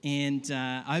and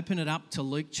open it up to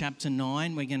Luke chapter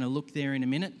 9. We're going to look there in a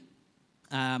minute.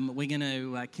 We're going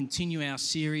to continue our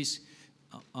series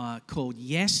called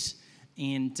Yes.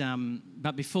 And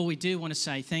but before we do, I want to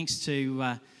say thanks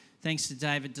to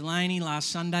David Delaney. Last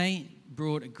Sunday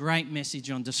brought a great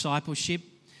message on discipleship.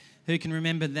 Who can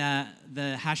remember the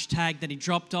hashtag that he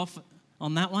dropped off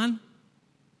on that one?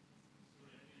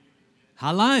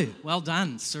 Hello, well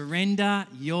done. Surrender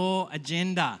your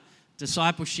agenda.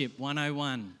 Discipleship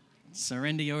 101.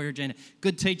 Surrender your agenda.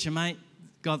 Good teacher, mate.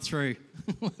 Got through.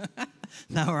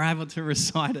 They were able to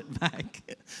recite it back.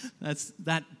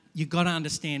 That you've got to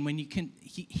understand when you can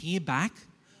hear back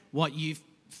what you've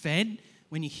fed.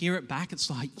 When you hear it back, it's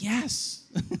like, yes.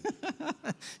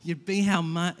 You'd be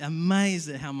amazed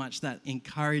at how much that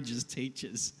encourages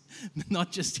teachers.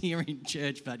 Not just here in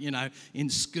church, but, in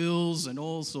schools and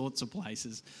all sorts of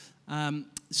places.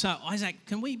 So, Isaac,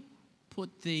 can we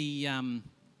put the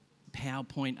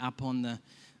PowerPoint up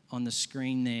on the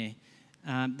screen there?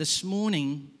 This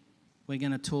morning, we're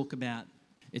going to talk about,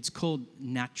 it's called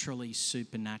Naturally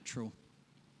Supernatural.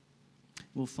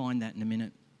 We'll find that in a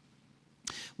minute.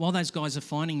 While those guys are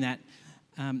finding that,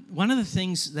 one of the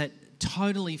things that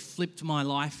totally flipped my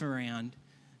life around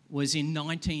was in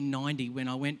 1990 when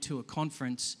I went to a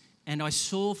conference and I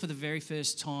saw for the very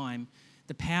first time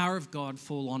the power of God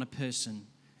fall on a person.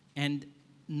 And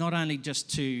not only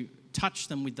just to touch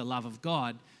them with the love of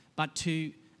God, but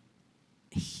to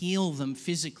heal them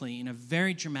physically in a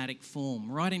very dramatic form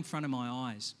right in front of my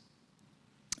eyes.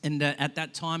 And at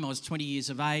that time I was 20 years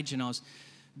of age and I was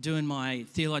doing my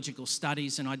theological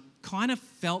studies, and I kind of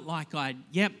felt like I'd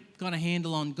got a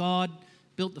handle on God,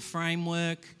 built the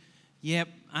framework,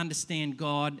 understand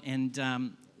God, and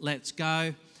let's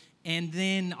go. And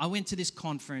then I went to this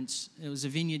conference. It was a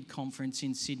Vineyard conference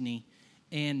in Sydney,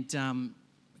 and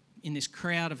in this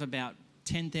crowd of about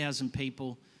 10,000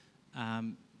 people,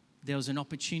 there was an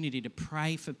opportunity to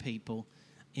pray for people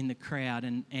in the crowd,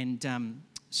 and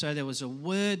so there was a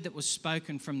word that was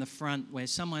spoken from the front where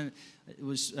someone, it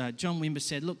was John Wimber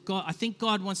said, look, God, I think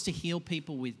God wants to heal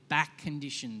people with back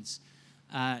conditions.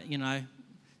 Crowd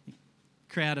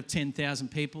of 10,000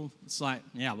 people. It's like,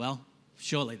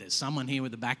 surely there's someone here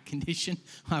with a back condition.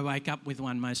 I wake up with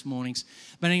one most mornings.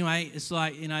 But anyway, it's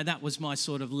like, that was my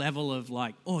sort of level of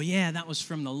like, that was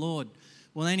from the Lord.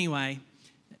 Well, anyway,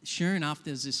 sure enough,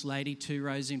 there's this lady 2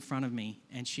 rows in front of me,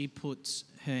 and she puts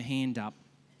her hand up.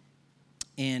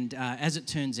 And as it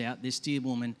turns out, this dear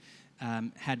woman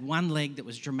had one leg that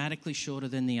was dramatically shorter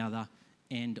than the other,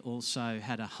 and also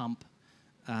had a hump,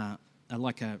 the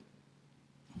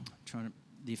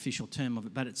official term of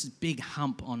it, but it's a big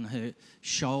hump on her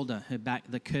shoulder, her back.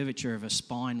 The curvature of her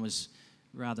spine was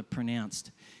rather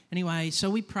pronounced. Anyway, so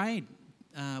we prayed.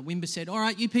 Wimber said, all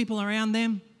right, you people around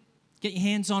them, get your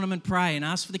hands on them and pray and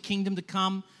ask for the kingdom to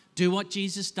come. Do what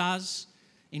Jesus does.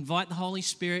 Invite the Holy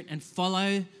Spirit and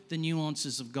follow the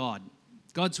nuances of God.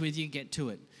 God's with you, get to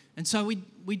it. And so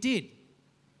we did.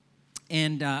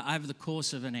 And over the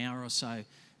course of an hour or so,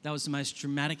 that was the most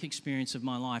dramatic experience of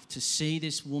my life, to see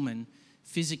this woman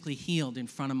physically healed in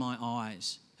front of my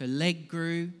eyes. Her leg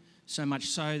grew so much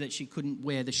so that she couldn't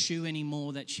wear the shoe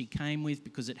anymore that she came with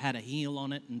because it had a heel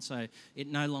on it, and so it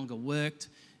no longer worked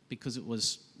because it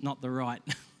was not the right,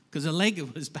 because her leg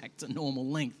was back to normal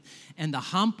length. And the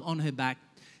hump on her back,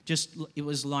 it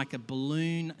was like a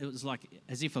balloon. It was like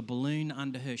as if a balloon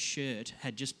under her shirt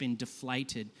had just been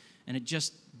deflated, and it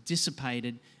just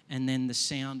dissipated, and then the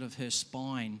sound of her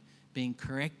spine being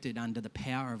corrected under the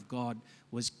power of God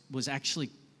was actually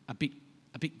a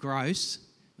bit gross.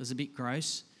 It was a bit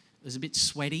gross. It was a bit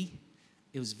sweaty.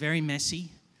 It was very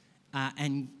messy,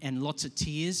 and lots of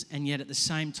tears. And yet at the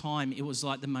same time, it was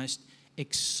like the most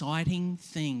exciting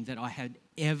thing that I had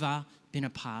ever been a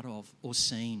part of or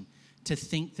seen. To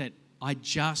think that I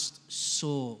just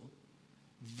saw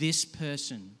this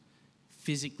person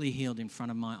physically healed in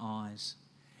front of my eyes.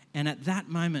 And at that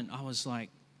moment, I was like,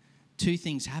 2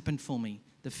 things happened for me.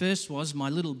 The first was my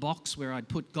little box where I'd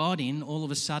put God in, all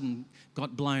of a sudden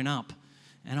got blown up.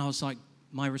 And I was like,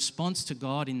 my response to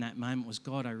God in that moment was,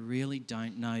 God, I really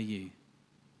don't know you.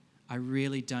 I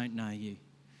really don't know you.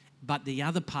 But the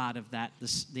other part of that,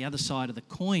 the other side of the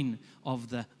coin of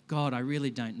the God, I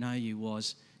really don't know you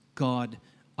was, God,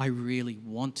 I really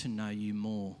want to know you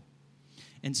more.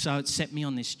 And so it set me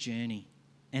on this journey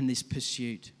and this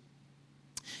pursuit.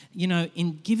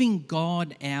 In giving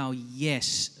God our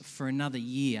yes for another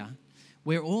year,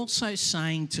 we're also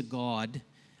saying to God,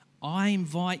 I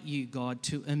invite you, God,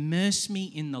 to immerse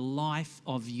me in the life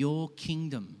of your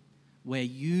kingdom where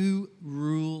you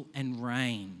rule and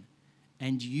reign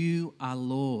and you are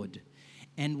Lord.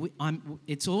 And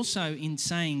it's also in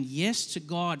saying yes to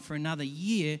God for another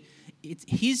year.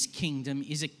 His kingdom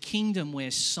is a kingdom where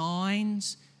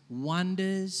signs,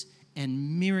 wonders,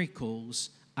 and miracles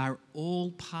are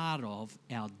all part of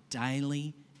our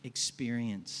daily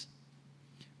experience.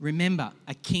 Remember,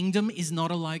 a kingdom is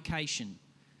not a location.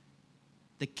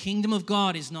 The kingdom of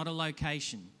God is not a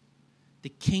location. The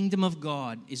kingdom of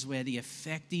God is where the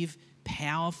effective,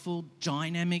 powerful,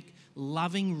 dynamic,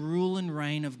 loving rule and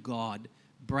reign of God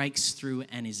breaks through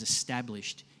and is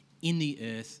established in the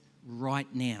earth right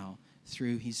now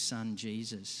through his Son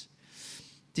Jesus.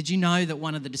 Did you know that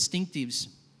one of the distinctives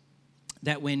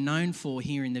that we're known for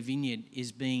here in the Vineyard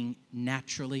is being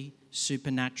naturally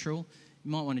supernatural?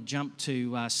 You might want to jump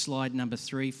to slide number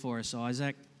 3 for us,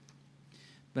 Isaac.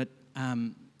 But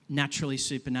naturally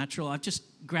supernatural. I've just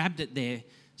grabbed it there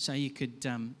so you could,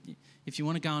 if you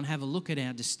want to go and have a look at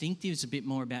our distinctives, a bit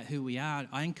more about who we are,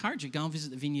 I encourage you to go and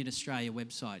visit the Vineyard Australia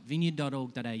website,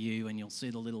 vineyard.org.au, and you'll see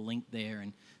the little link there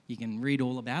and you can read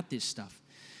all about this stuff.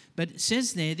 But it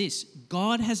says there this: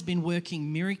 God has been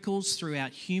working miracles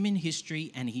throughout human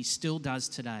history and he still does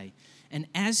today. And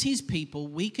as his people,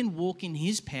 we can walk in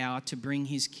his power to bring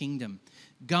his kingdom.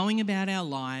 Going about our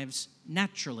lives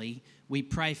naturally, we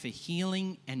pray for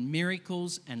healing and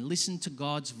miracles and listen to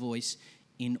God's voice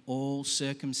in all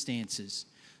circumstances.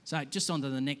 So just on to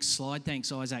the next slide.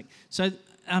 Thanks, Isaac. So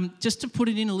just to put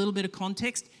it in a little bit of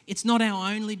context, it's not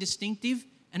our only distinctive,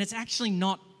 and it's actually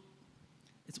not,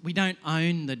 we don't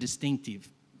own the distinctive.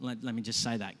 Let me just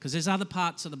say that, because there's other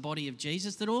parts of the body of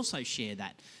Jesus that also share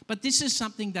that. But this is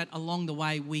something that along the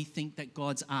way we think that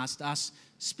God's asked us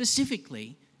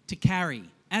specifically to carry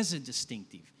as a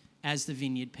distinctive, as the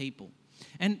Vineyard people.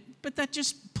 But that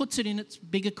just puts it in its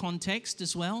bigger context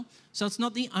as well. So it's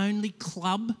not the only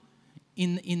club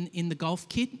in the golf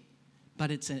kit,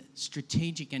 but it's a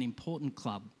strategic and important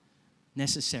club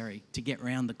necessary to get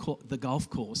around the golf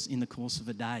course in the course of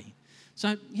a day.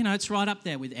 So, it's right up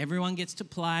there with everyone gets to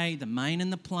play, the main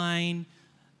and the plain,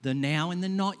 the now and the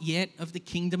not yet of the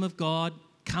kingdom of God.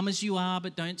 Come as you are,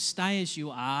 but don't stay as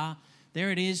you are. There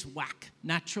it is, whack,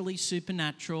 naturally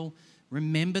supernatural.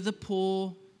 Remember the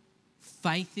poor.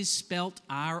 Faith is spelt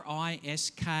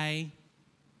R-I-S-K.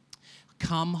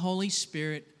 Come, Holy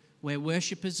Spirit. We're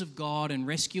worshippers of God and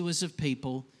rescuers of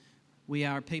people. We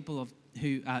are a people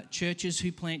who are churches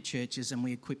who plant churches, and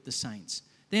we equip the saints.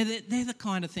 They're the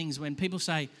kind of things when people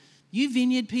say, you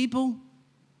Vineyard people,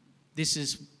 this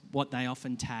is what they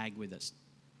often tag with us.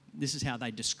 This is how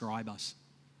they describe us.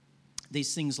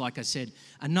 These things, like I said,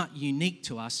 are not unique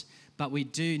to us, but we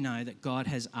do know that God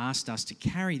has asked us to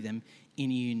carry them in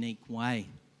a unique way.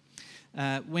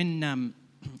 When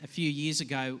a few years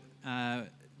ago, I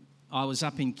was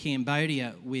up in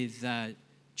Cambodia with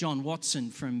John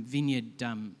Watson from Vineyard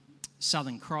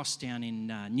Southern Cross down in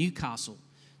Newcastle,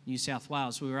 New South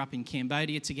Wales. We were up in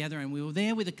Cambodia together, and we were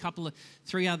there with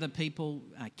three other people,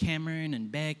 Cameron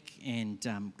and Beck and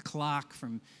Clark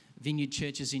from Vineyard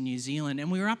Churches in New Zealand.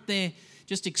 And we were up there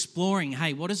just exploring,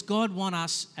 hey, what does God want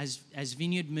us as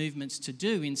Vineyard movements to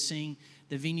do in seeing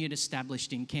the Vineyard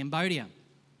established in Cambodia?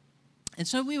 And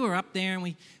so we were up there,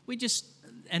 and we just,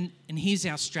 and here's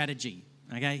our strategy,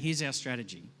 okay? Here's our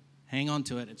strategy. Hang on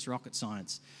to it, it's rocket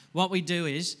science. What we do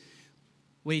is,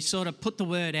 we sort of put the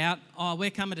word out, oh,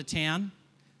 we're coming to town.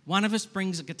 One of us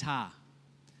brings a guitar.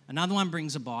 Another one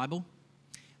brings a Bible.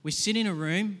 We sit in a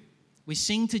room, we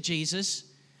sing to Jesus,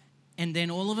 and then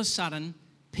all of a sudden,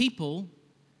 people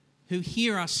who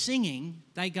hear us singing,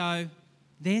 they go,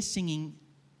 they're singing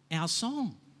our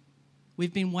song.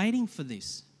 We've been waiting for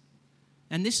this.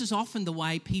 And this is often the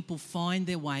way people find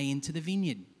their way into the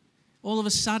Vineyard. All of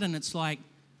a sudden, it's like,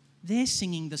 they're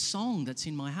singing the song that's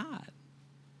in my heart.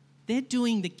 They're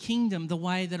doing the kingdom the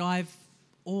way that I've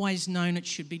always known it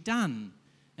should be done.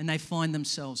 And they find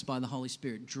themselves, by the Holy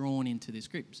Spirit, drawn into these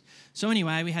groups. So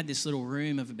anyway, we had this little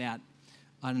room of about,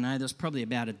 I don't know, there was probably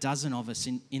about a dozen of us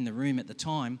in the room at the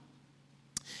time.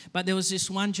 But there was this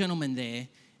one gentleman there,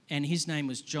 and his name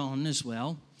was John as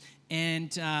well.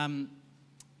 And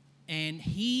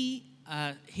he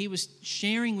was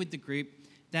sharing with the group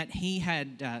that he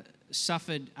had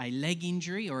suffered a leg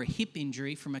injury or a hip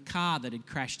injury from a car that had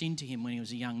crashed into him when he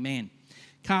was a young man.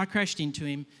 Car crashed into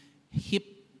him, hip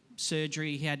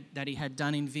surgery that he had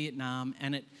done in Vietnam,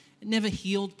 and it never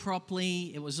healed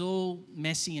properly. It was all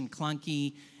messy and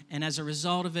clunky, and as a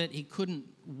result of it, he couldn't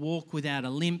walk without a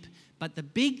limp. But the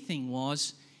big thing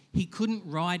was he couldn't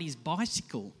ride his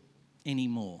bicycle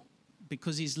anymore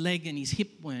because his leg and his hip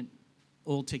weren't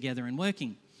all together and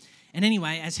working. And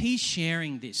anyway, as he's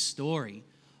sharing this story,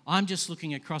 I'm just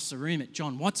looking across the room at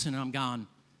John Watson and I'm going,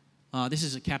 oh, this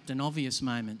is a Captain Obvious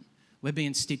moment. we're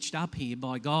being stitched up here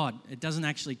by God. It doesn't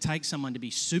actually take someone to be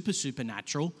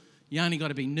supernatural. You only got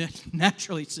to be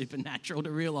naturally supernatural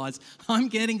to realize I'm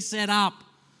getting set up.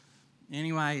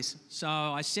 Anyways, so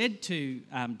I said to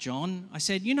John, I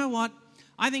said, you know what?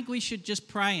 I think we should just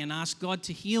pray and ask God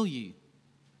to heal you.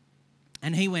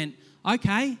 And he went,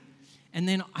 okay. And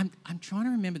then I'm trying to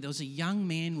remember, there was a young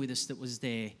man with us that was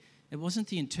there. It wasn't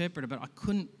the interpreter, but I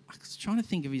was trying to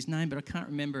think of his name, but I can't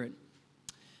remember it.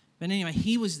 But anyway,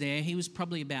 he was there. He was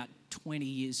probably about 20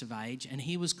 years of age, and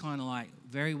he was kind of like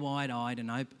very wide-eyed and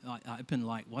open,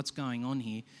 like, what's going on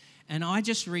here? And I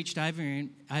just reached over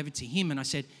to him and I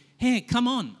said, hey, come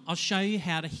on, I'll show you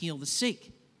how to heal the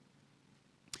sick.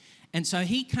 And so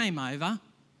he came over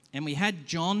and we had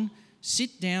John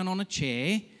sit down on a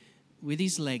chair with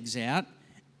his legs out,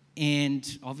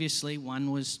 and obviously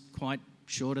one was quite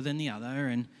shorter than the other.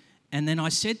 And then I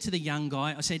said to the young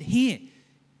guy, I said, here,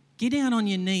 get down on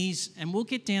your knees and we'll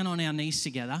get down on our knees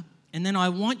together. And then I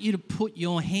want you to put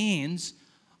your hands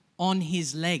on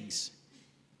his legs.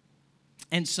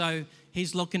 And so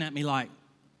he's looking at me like,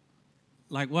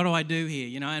 what do I do here?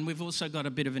 You know, and we've also got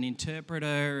a bit of an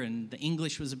interpreter, and the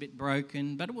English was a bit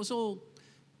broken, but it was all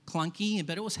clunky,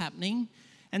 but it was happening.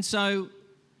 And so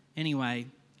anyway,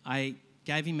 I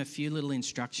gave him a few little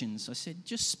instructions. I said,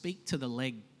 just speak to the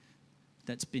leg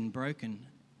that's been broken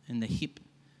and the hip.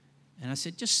 And I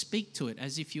said, just speak to it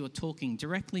as if you were talking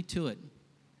directly to it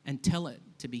and tell it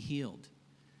to be healed.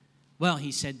 Well,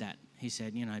 he said that. He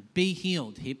said, you know, be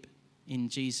healed, hip, in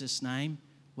Jesus' name.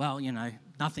 Well, you know,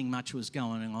 nothing much was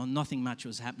going on. Nothing much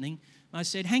was happening. I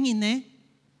said, hang in there.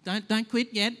 Don't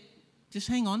quit yet. Just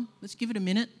hang on. Let's give it a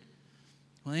minute.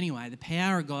 Well, anyway, the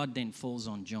power of God then falls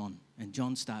on John, and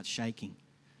John starts shaking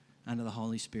under the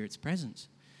Holy Spirit's presence.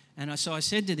 And so I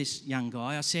said to this young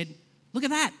guy, I said, look at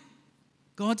that.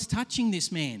 God's touching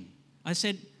this man. I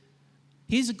said,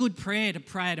 here's a good prayer to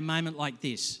pray at a moment like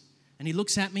this. And he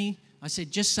looks at me. I said,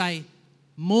 just say,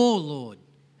 more, Lord.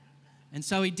 And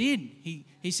so he did.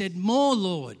 He said, more,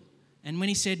 Lord. And when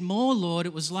he said, more, Lord,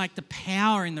 it was like the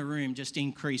power in the room just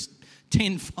increased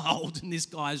tenfold. And this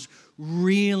guy's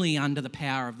really under the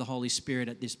power of the Holy Spirit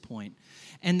at this point.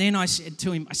 And then I said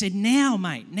to him, I said, now,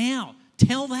 mate, now,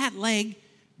 tell that leg,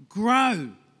 grow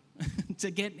to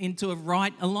get into a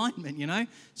right alignment, you know.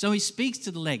 So he speaks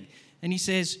to the leg and he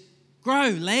says, grow,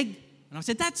 leg. And I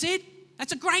said, that's it.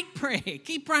 That's a great prayer.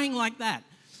 Keep praying like that.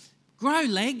 Grow,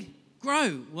 leg,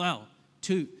 grow. Well,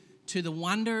 to the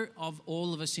wonder of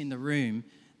all of us in the room,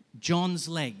 John's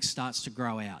leg starts to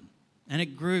grow out. And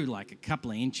it grew like a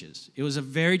couple of inches. It was a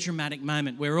very dramatic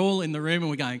moment. We're all in the room and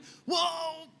we're going,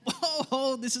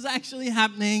 whoa, this is actually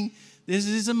happening. This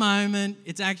is a moment.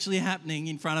 It's actually happening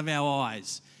in front of our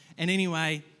eyes. And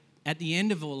anyway, at the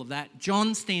end of all of that,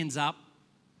 John stands up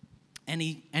and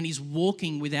he's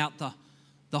walking without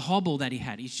the hobble that he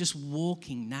had. He's just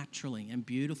walking naturally and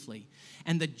beautifully.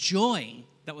 And the joy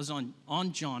that was on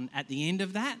John at the end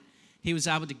of that, he was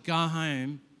able to go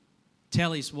home,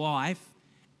 tell his wife,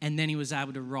 and then he was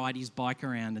able to ride his bike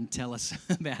around and tell us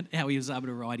about how he was able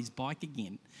to ride his bike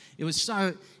again. It was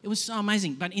so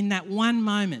amazing. But in that one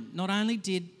moment, not only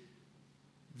did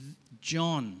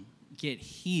John get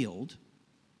healed,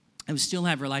 and we still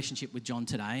have a relationship with John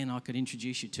today, and I could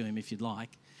introduce you to him if you'd like.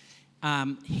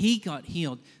 He got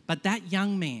healed. But that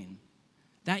young man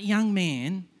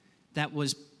that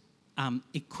was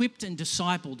equipped and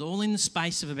discipled all in the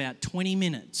space of about 20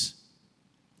 minutes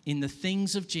in the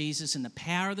things of Jesus and the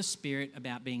power of the Spirit,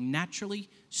 about being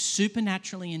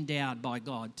supernaturally endowed by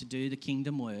God to do the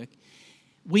kingdom work,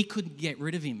 we couldn't get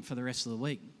rid of him for the rest of the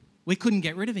week. We couldn't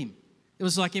get rid of him. It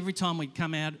was like every time we'd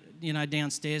come out, you know,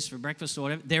 downstairs for breakfast or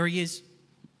whatever, there he is.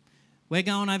 We're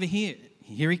going over here.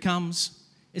 Here he comes.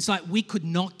 It's like we could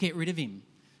not get rid of him.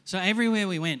 So everywhere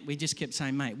we went, we just kept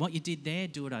saying, mate, what you did there,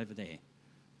 do it over there.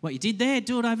 What you did there,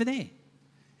 do it over there.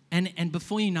 And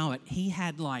before you know it, he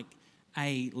had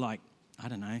a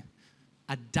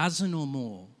dozen or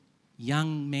more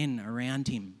young men around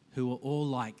him who were all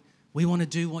like, we want to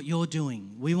do what you're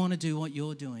doing. We want to do what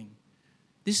you're doing.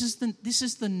 This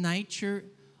is the nature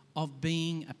of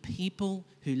being a people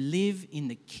who live in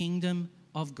the kingdom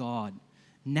of God.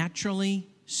 Naturally,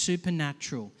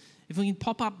 supernatural. If we can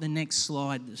pop up the next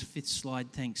slide, the fifth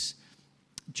slide, thanks.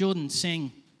 Jordan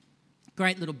sang a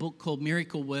great little book called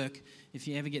Miracle Work, if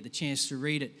you ever get the chance to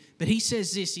read it. But he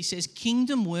says this, he says,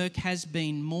 kingdom work has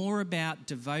been more about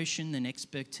devotion than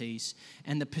expertise,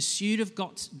 and the pursuit of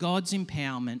God's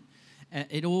empowerment,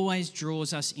 it always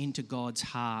draws us into God's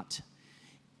heart.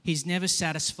 He's never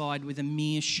satisfied with a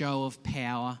mere show of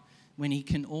power when he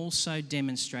can also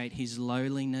demonstrate his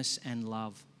lowliness and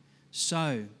love.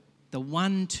 So, The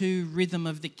 1-2 rhythm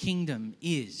of the kingdom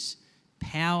is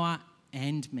power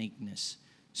and meekness,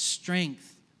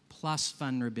 strength plus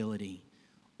vulnerability,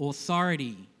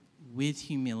 authority with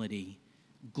humility,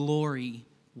 glory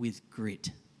with grit.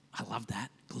 I love that.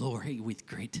 Glory with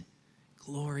grit.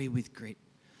 Glory with grit.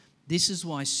 This is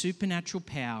why supernatural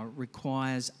power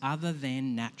requires other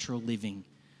than natural living.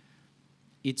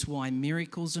 It's why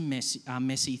miracles are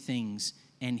messy things,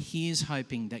 and here's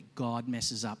hoping that God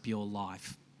messes up your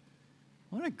life.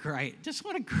 What a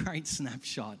great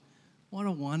snapshot. What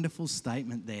a wonderful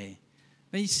statement there.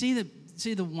 But you see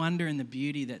the wonder and the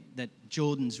beauty that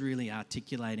Jordan's really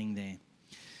articulating there.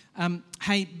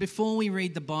 Hey, before we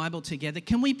read the Bible together,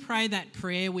 can we pray that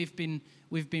prayer we've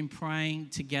been praying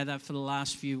together for the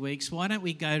last few weeks? Why don't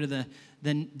we go to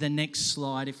the next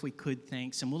slide if we could,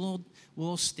 thanks, and we'll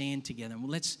all stand together. And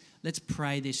let's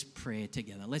pray this prayer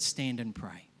together. Let's stand and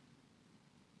pray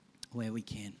where we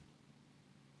can.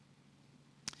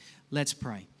 Let's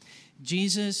pray.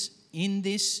 Jesus, in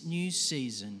this new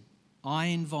season, I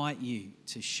invite you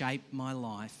to shape my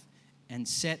life and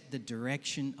set the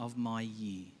direction of my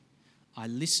year. I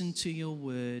listen to your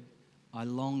word, I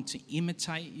long to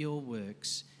imitate your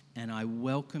works, and I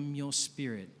welcome your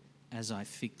spirit as I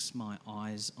fix my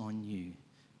eyes on you.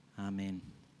 Amen.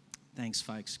 Thanks,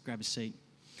 folks. Grab a seat.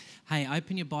 Hey,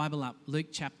 open your Bible up, Luke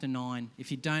chapter 9.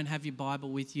 If you don't have your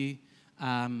Bible with you,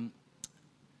 and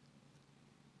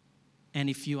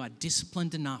if you are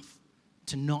disciplined enough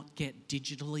to not get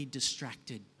digitally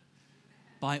distracted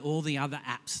by all the other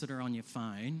apps that are on your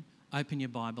phone, open your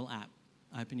Bible app.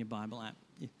 Open your Bible app.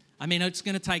 I mean, it's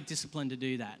going to take discipline to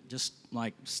do that. Just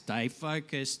stay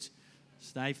focused.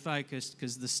 Stay focused,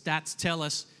 because the stats tell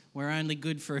us we're only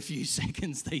good for a few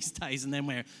seconds these days, and then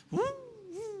we're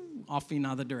off in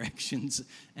other directions.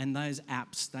 And those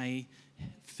apps, they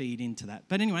feed into that.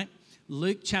 But anyway,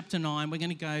 Luke chapter 9, we're going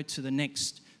to go to the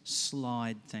next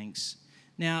slide, thanks.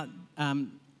 Now,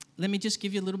 let me just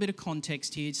give you a little bit of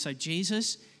context here. So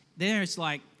Jesus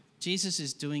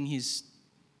is doing his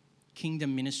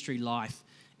kingdom ministry life.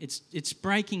 It's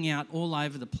breaking out all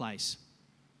over the place.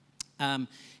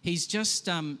 He's just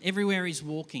everywhere he's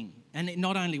walking. And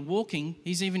not only walking,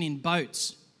 he's even in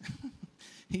boats.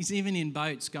 He's even in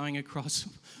boats going across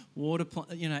water,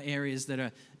 areas that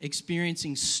are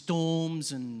experiencing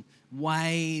storms and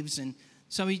waves. And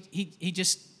so he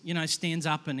just, stands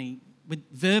up and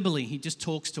verbally he just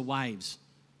talks to waves.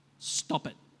 Stop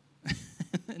it.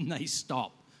 And they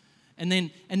stop. And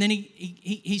then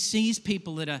he sees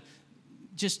people that are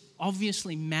just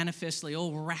obviously manifestly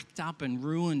all racked up and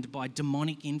ruined by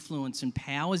demonic influence and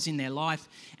powers in their life.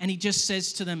 And he just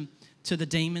says to them, to the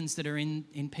demons that are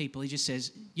in people, he just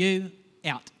says, you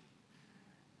out.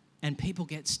 And people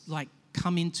get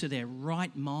come into their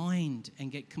right mind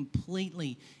and get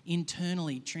completely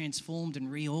internally transformed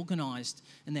and reorganized,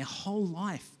 and their whole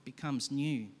life becomes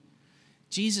new.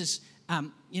 Jesus,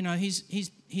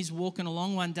 he's walking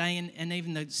along one day, and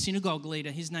even the synagogue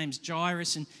leader, his name's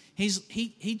Jairus, and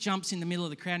he jumps in the middle of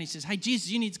the crowd and he says, hey, Jesus,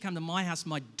 you need to come to my house.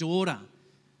 My daughter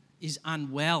is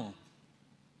unwell.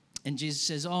 And Jesus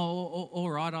says, oh,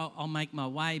 all right, I'll make my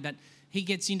way. But he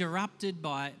gets interrupted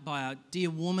by a dear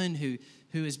woman who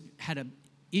has had an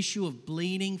issue of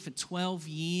bleeding for 12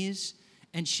 years.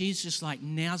 And she's just like,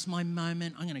 now's my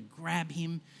moment. I'm going to grab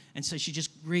him. And so she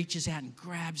just reaches out and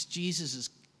grabs Jesus'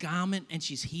 garment, and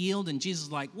she's healed. And Jesus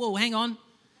is like, whoa, hang on.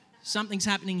 Something's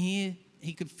happening here.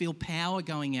 He could feel power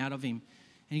going out of him.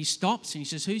 And he stops and he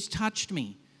says, who's touched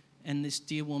me? And this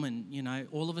dear woman,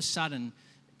 all of a sudden,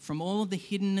 from all of the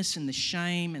hiddenness and the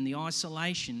shame and the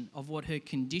isolation of what her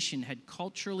condition had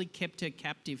culturally kept her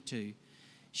captive to,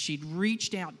 she'd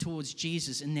reached out towards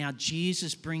Jesus, and now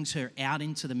Jesus brings her out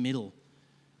into the middle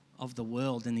of the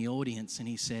world and the audience, and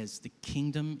he says, the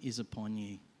kingdom is upon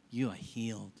you. You are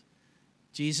healed.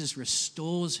 Jesus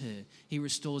restores her. He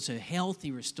restores her health.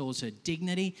 He restores her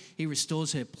dignity. He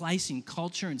restores her place in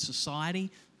culture and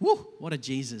society. Woo, what a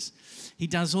Jesus. He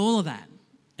does all of that.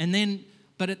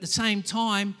 But at the same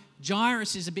time,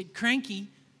 Jairus is a bit cranky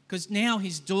because now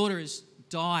his daughter has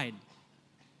died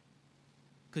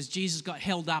because Jesus got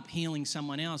held up healing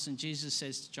someone else. And Jesus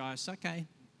says to Jairus, okay,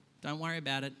 don't worry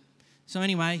about it. So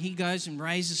anyway, he goes and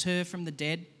raises her from the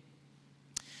dead.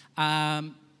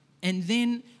 And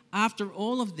then after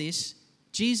all of this,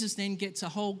 Jesus then gets a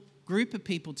whole group of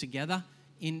people together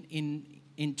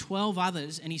in 12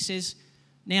 others, and he says,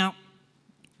 now,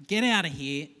 get out of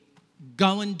here,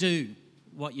 go and do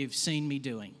what you've seen me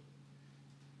doing.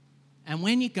 And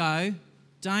when you go,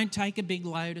 don't take a big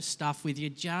load of stuff with you,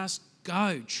 just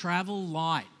go, travel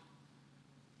light.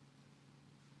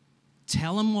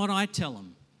 Tell them what I tell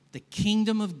them. The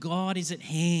kingdom of God is at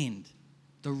hand.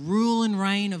 The rule and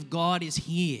reign of God is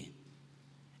here.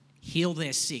 Heal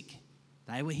their sick.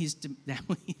 That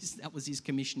was his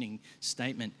commissioning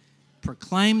statement.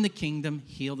 Proclaim the kingdom,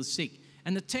 heal the sick.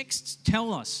 And the texts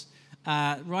tell us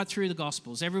right through the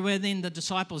Gospels, everywhere then the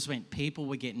disciples went, people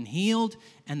were getting healed,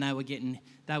 and they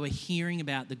were hearing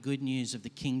about the good news of the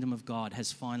kingdom of God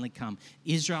has finally come.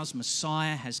 Israel's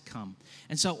Messiah has come.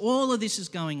 And so all of this is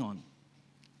going on.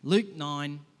 Luke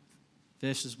 9,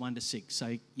 verses 1 to 6.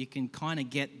 So you can kind of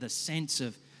get the sense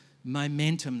of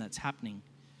momentum that's happening.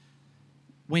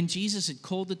 When Jesus had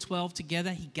called the 12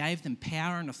 together, he gave them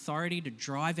power and authority to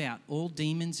drive out all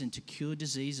demons and to cure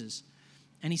diseases.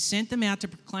 And he sent them out to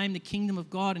proclaim the kingdom of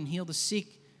God and heal the sick.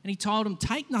 And he told them,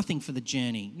 take nothing for the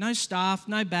journey. No staff,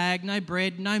 no bag, no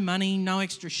bread, no money, no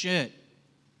extra shirt.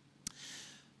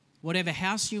 Whatever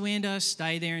house you enter,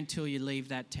 stay there until you leave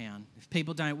that town. If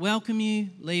people don't welcome you,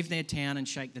 leave their town and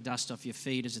shake the dust off your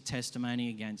feet as a testimony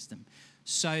against them.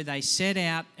 So they set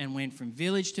out and went from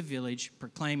village to village,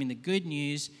 proclaiming the good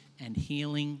news and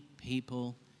healing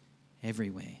people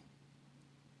everywhere.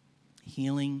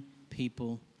 Healing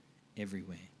people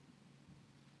everywhere.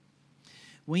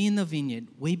 We in the Vineyard,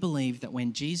 we believe that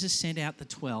when Jesus sent out the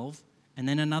 12, and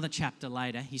then another chapter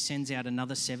later, he sends out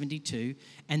another 72.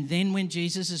 And then when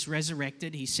Jesus is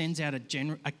resurrected, he sends out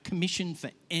a commission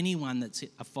for anyone that's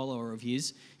a follower of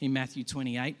his in Matthew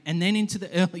 28. And then into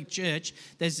the early church,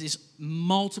 there's this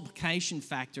multiplication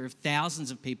factor of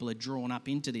thousands of people are drawn up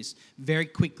into this very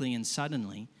quickly and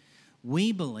suddenly.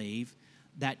 We believe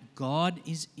that God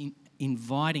is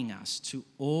inviting us to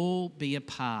all be a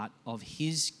part of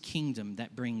his kingdom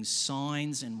that brings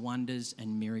signs and wonders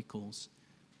and miracles.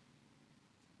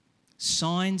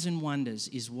 Signs and wonders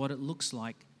is what it looks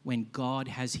like when God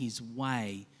has his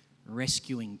way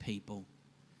rescuing people.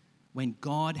 When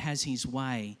God has his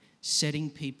way setting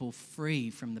people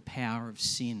free from the power of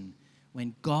sin.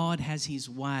 When God has his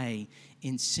way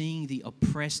in seeing the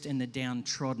oppressed and the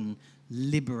downtrodden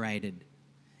liberated.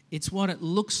 It's what it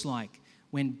looks like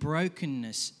when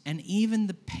brokenness and even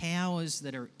the powers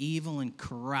that are evil and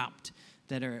corrupt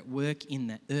that are at work in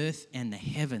the earth and the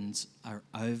heavens are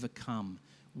overcome.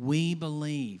 We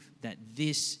believe that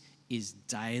this is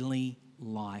daily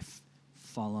life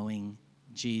following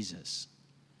Jesus.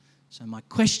 So my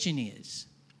question is,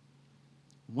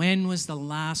 when was the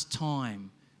last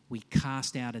time we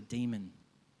cast out a demon?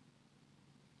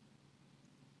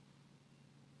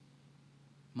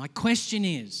 My question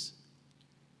is,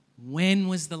 when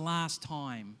was the last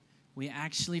time we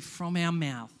actually from our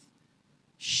mouth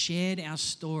shared our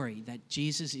story that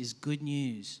Jesus is good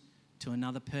news to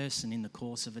another person in the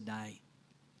course of a day?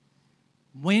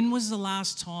 When was the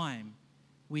last time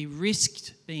we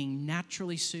risked being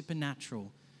naturally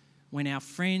supernatural when our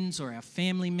friends or our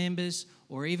family members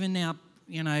or even our,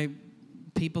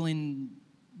 people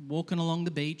walking along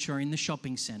the beach or in the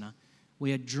shopping centre,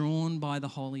 we are drawn by the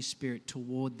Holy Spirit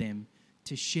toward them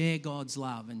to share God's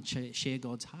love and share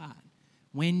God's heart?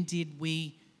 When did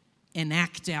we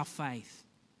enact our faith?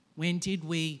 When did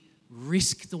we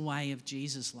risk the way of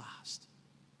Jesus last?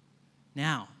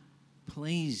 Now,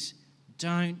 please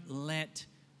don't let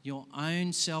your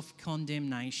own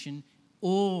self-condemnation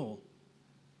or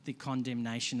the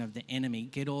condemnation of the enemy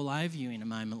get all over you in a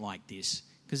moment like this,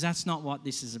 because that's not what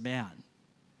this is about.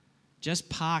 Just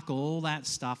park all that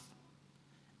stuff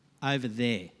over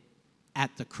there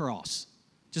at the cross.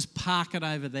 Just park it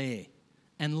over there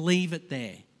and leave it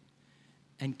there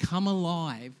and come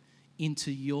alive into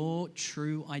your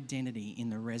true identity in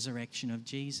the resurrection of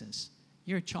Jesus.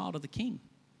 You're a child of the King.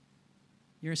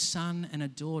 You're a son and a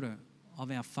daughter of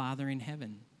our Father in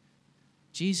heaven.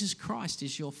 Jesus Christ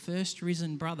is your first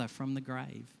risen brother from the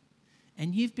grave.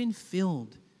 And you've been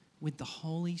filled with the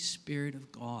Holy Spirit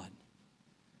of God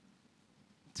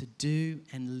to do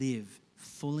and live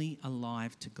fully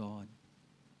alive to God.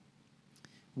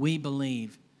 We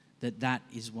believe that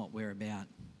is what we're about.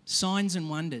 Signs and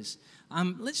wonders.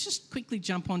 Let's just quickly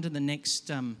jump onto the next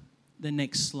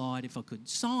slide, if I could.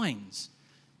 Signs.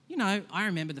 I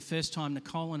remember the first time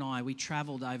Nicole and I, we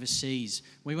travelled overseas.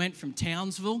 We went from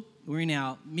Townsville. We were in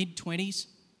our mid-20s.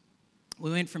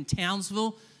 We went from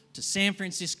Townsville to San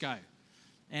Francisco.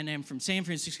 And then from San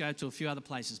Francisco to a few other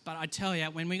places. But I tell you,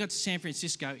 when we got to San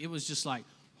Francisco, it was just like,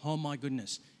 oh my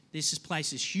goodness, this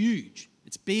place is huge.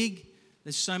 It's big.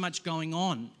 There's so much going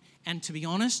on. And to be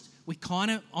honest, we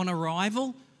kind of, on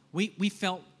arrival, we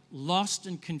felt lost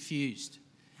and confused.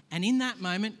 And in that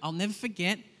moment, I'll never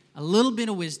forget, a little bit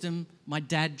of wisdom my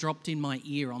dad dropped in my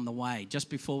ear on the way, just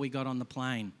before we got on the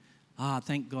plane.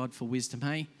 Thank God for wisdom,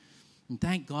 hey? And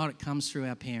thank God it comes through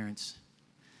our parents.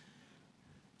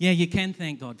 Yeah, you can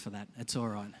thank God for that. It's all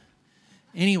right.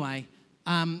 Anyway,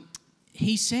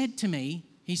 he said to me,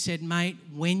 he said, mate,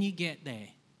 when you get there,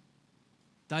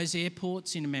 those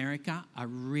airports in America are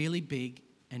really big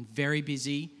and very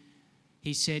busy.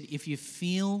 He said, if you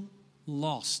feel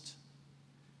lost,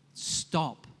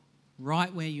 stop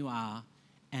right where you are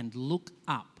and look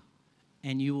up,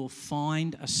 and you will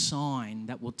find a sign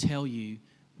that will tell you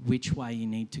which way you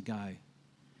need to go.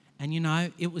 And you know,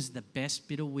 it was the best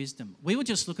bit of wisdom. We were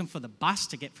just looking for the bus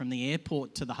to get from the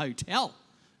airport to the hotel,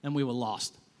 and we were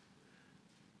lost.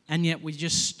 And yet we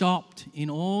just stopped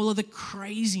in all of the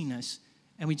craziness,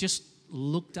 and we just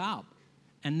looked up.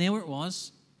 And there it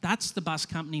was. That's the bus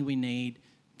company we need.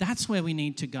 That's where we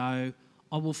need to go.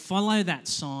 I will follow that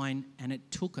sign. And it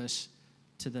took us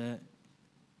to the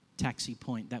taxi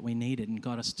point that we needed and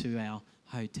got us to our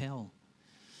hotel.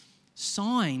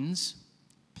 Signs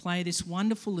play this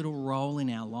wonderful little role in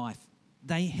our life.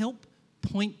 They help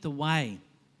point the way.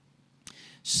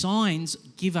 Signs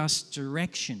give us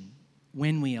direction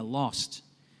when we are lost.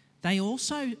 They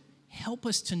also help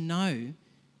us to know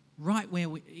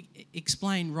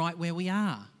explain right where we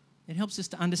are. It helps us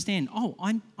to understand,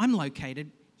 I'm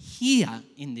located here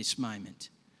in this moment.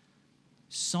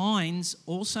 Signs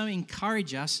also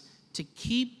encourage us to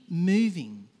keep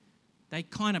moving. They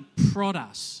kind of prod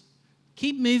us.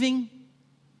 Keep moving.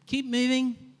 Keep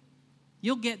moving.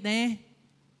 You'll get there.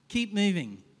 Keep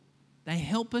moving. They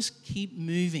help us keep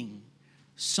moving.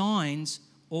 Signs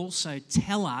also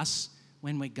tell us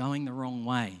when we're going the wrong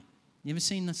way. You ever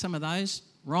seen some of those?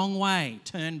 Wrong way,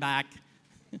 turn back.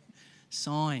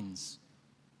 Signs.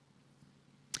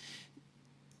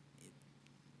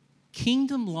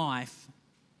 Kingdom life,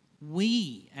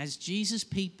 we as Jesus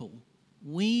people,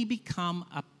 we become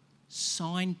a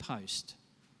signpost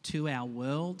to our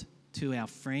world, to our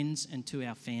friends, and to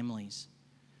our families.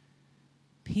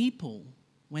 People,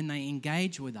 when they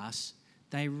engage with us,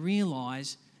 they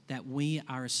realise that we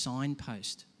are a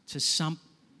signpost to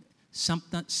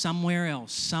somewhere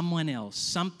else, someone else,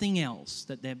 something else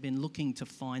that they've been looking to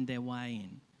find their way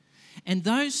in. And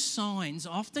those signs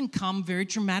often come very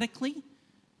dramatically.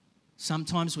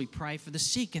 Sometimes we pray for the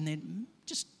sick and they're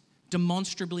just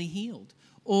demonstrably healed.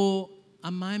 Or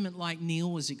a moment like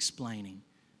Neil was explaining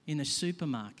in a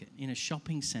supermarket, in a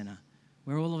shopping centre,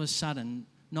 where all of a sudden,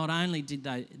 not only did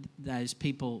those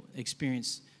people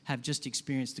have just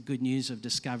experienced the good news of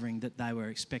discovering that they were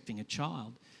expecting a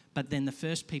child, but then the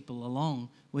first people along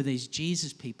were these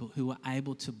Jesus people who were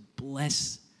able to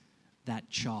bless that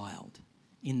child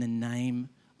in the name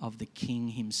of the King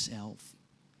himself.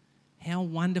 How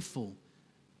wonderful.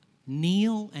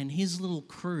 Neil and his little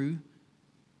crew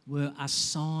were a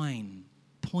sign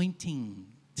pointing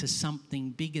to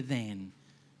something bigger than.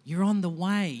 You're on the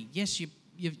way. Yes,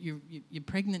 you're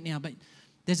pregnant now, but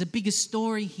there's a bigger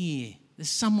story here. There's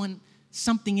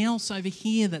something else over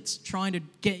here that's trying to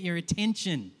get your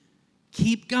attention.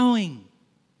 Keep going.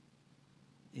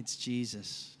 It's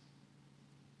Jesus.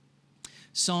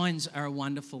 Signs are a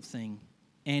wonderful thing.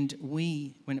 And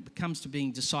we, when it comes to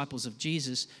being disciples of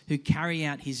Jesus who carry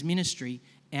out his ministry,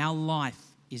 our life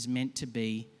is meant to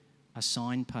be a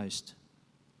signpost.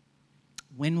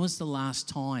 When was the last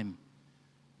time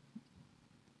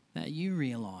that you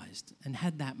realised and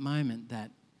had that moment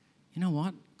that, you know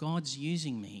what, God's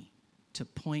using me to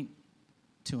point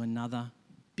to another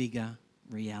bigger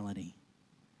reality?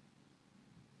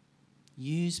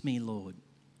 Use me, Lord.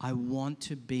 I want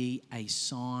to be a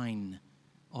sign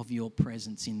of your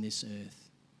presence in this earth.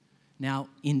 Now,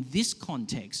 in this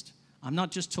context, I'm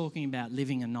not just talking about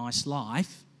living a nice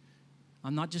life.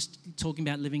 I'm not just talking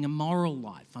about living a moral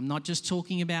life. I'm not just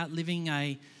talking about living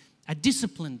a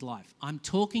disciplined life. I'm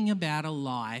talking about a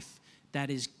life that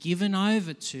is given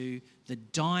over to the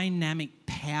dynamic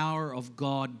power of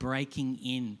God breaking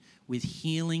in with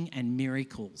healing and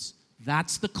miracles.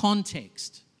 That's the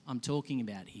context I'm talking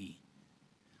about here.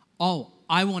 Oh,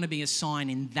 I want to be a sign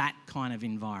in that kind of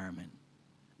environment,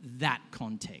 that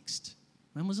context.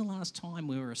 When was the last time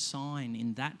we were a sign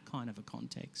in that kind of a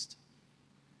context?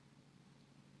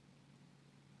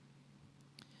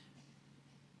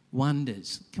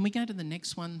 Wonders. Can we go to the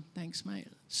next one? Thanks, mate.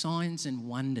 Signs and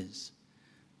wonders.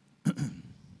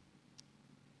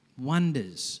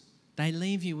 Wonders. They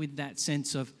leave you with that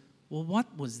sense of, well,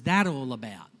 what was that all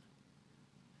about?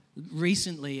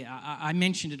 Recently, I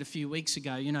mentioned it a few weeks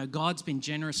ago, God's been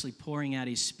generously pouring out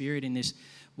his Spirit in this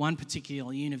one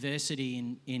particular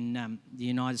university in the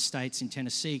United States in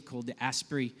Tennessee called the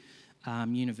Asbury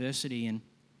University, and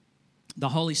the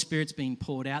Holy Spirit's being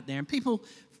poured out there, and people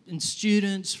and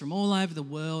students from all over the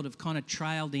world have kind of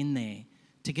trailed in there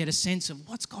to get a sense of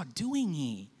what's God doing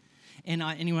here. And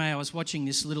I was watching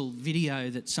this little video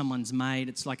that someone's made.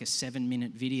 It's like a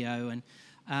 7-minute video.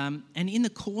 And in the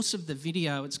course of the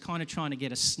video, it's kind of trying to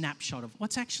get a snapshot of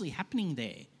what's actually happening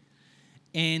there.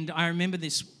 And I remember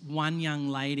this one young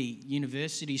lady,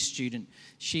 university student,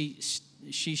 she's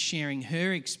sharing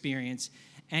her experience.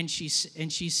 And she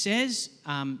says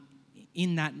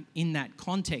in that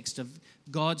context of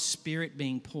God's Spirit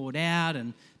being poured out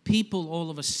and people all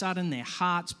of a sudden their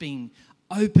hearts being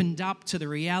opened up to the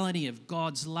reality of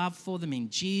God's love for them in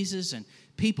Jesus, and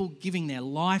people giving their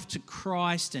life to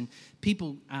Christ, and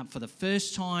people for the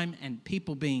first time, and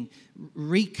people being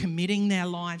recommitting their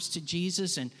lives to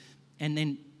Jesus, and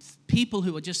then people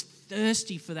who are just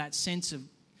thirsty for that sense of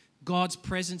God's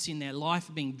presence in their life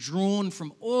are being drawn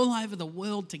from all over the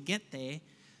world to get there.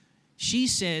 She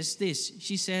says this,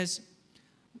 she says,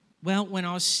 well, when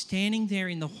I was standing there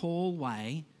in the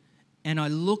hallway and I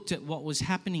looked at what was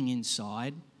happening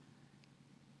inside,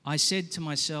 I said to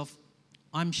myself,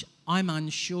 I'm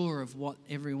unsure of what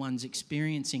everyone's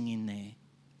experiencing in there.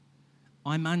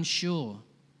 I'm unsure,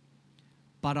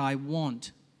 but I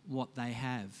want what they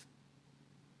have.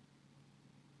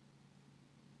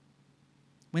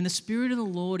 When the Spirit of the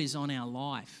Lord is on our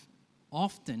life,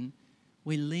 often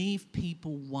we leave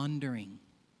people wondering,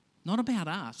 not about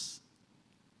us,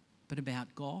 but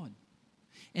about God.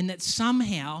 And that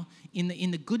somehow, in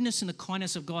the goodness and the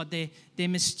kindness of God, they're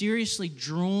mysteriously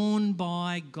drawn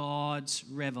by God's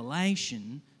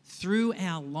revelation through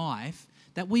our life,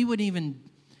 that we would even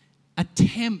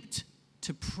attempt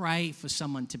to pray for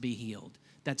someone to be healed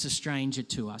that's a stranger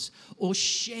to us, or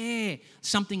share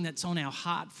something that's on our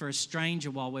heart for a stranger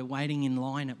while we're waiting in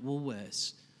line at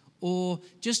Woolworths, or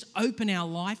just open our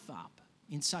life up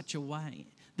in such a way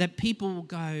that people will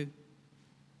go,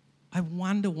 I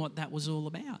wonder what that was all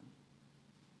about.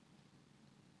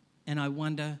 And I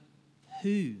wonder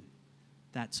who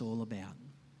that's all about.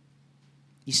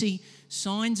 You see,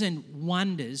 signs and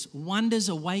wonders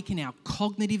awaken our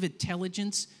cognitive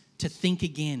intelligence to think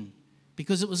again.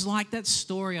 Because it was like that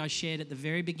story I shared at the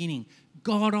very beginning.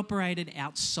 God operated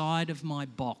outside of my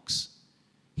box.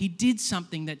 He did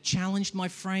something that challenged my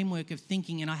framework of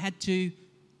thinking, and I had to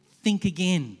think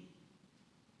again.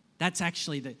 That's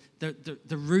actually the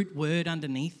root word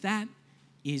underneath that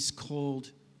is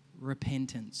called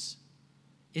repentance.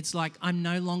 It's like I'm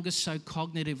no longer so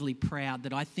cognitively proud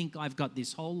that I think I've got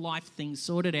this whole life thing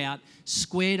sorted out,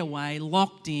 squared away,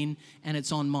 locked in, and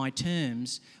it's on my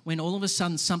terms, when all of a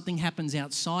sudden something happens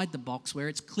outside the box where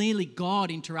it's clearly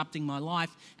God interrupting my life,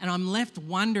 and I'm left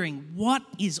wondering, what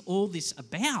is all this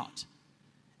about?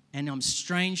 And I'm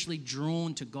strangely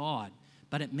drawn to God,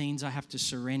 but it means I have to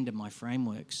surrender my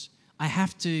frameworks. I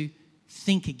have to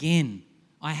think again.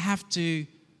 I have to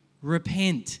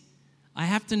repent. I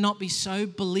have to not be so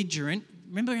belligerent.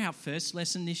 Remember our first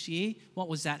lesson this year? What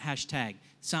was that hashtag?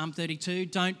 Psalm 32,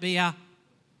 don't be a...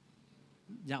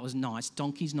 That was nice.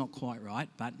 Donkey's not quite right,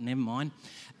 but never mind.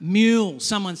 Mule.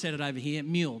 Someone said it over here.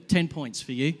 Mule. 10 points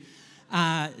for you.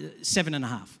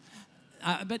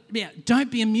 7.5. But yeah, don't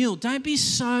be a mule. Don't be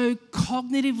so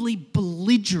cognitively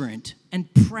belligerent and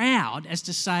proud as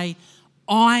to say,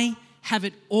 I have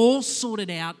it all sorted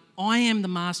out. I am the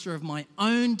master of my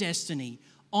own destiny.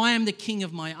 I am the king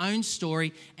of my own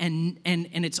story, and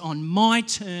it's on my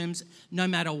terms no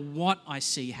matter what I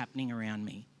see happening around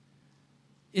me.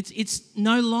 It's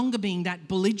no longer being that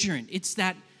belligerent. It's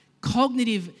that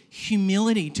cognitive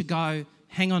humility to go,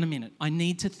 hang on a minute, I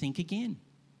need to think again.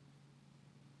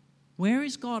 Where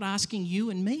is God asking you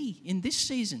and me in this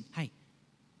season? Hey,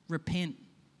 repent.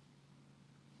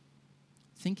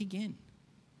 Think again.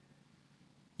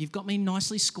 You've got me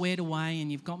nicely squared away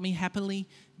and you've got me happily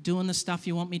doing the stuff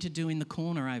you want me to do in the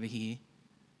corner over here.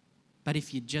 But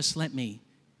if you just let me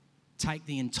take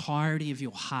the entirety of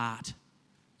your heart,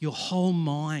 your whole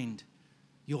mind,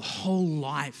 your whole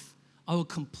life, I will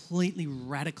completely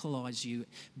radicalize you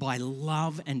by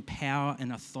love and power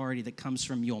and authority that comes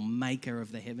from your maker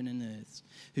of the heaven and earth,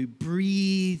 who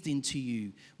breathed into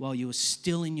you while you were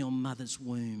still in your mother's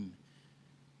womb.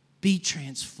 Be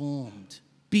transformed.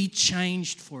 Be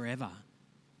changed forever.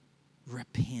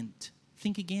 Repent.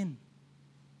 Think again.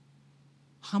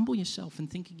 Humble yourself and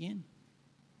think again.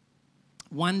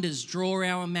 Wonders draw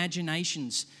our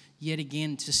imaginations yet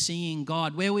again to seeing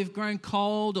God. Where we've grown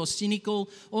cold or cynical,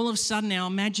 all of a sudden our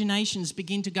imaginations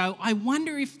begin to go, I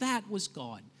wonder if that was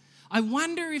God. I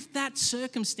wonder if that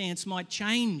circumstance might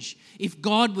change if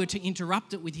God were to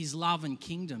interrupt it with his love and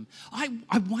kingdom. I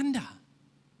wonder.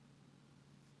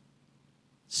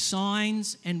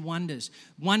 Signs and wonders.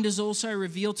 Wonders also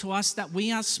reveal to us that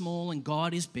we are small and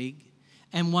God is big.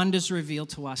 And wonders reveal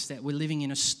to us that we're living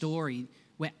in a story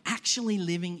We're actually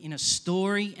living in a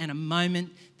story and a moment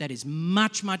that is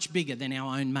much, much bigger than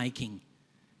our own making.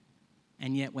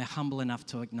 And yet we're humble enough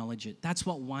to acknowledge it. That's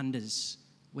what wonders,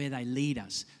 where they lead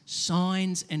us.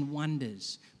 Signs and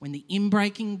wonders. When the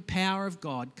inbreaking power of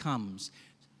God comes,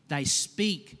 they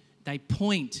speak, they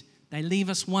point, they leave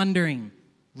us wondering,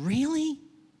 really?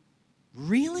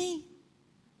 Really?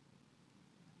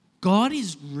 God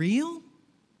is real?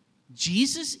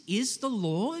 Jesus is the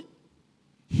Lord?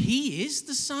 He is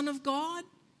the Son of God?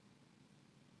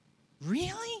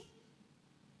 Really?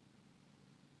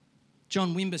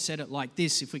 John Wimber said it like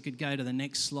this. If we could go to the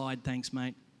next slide. Thanks,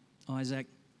 mate, Isaac.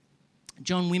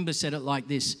 John Wimber said it like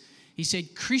this. He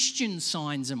said, Christian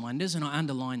signs and wonders, and I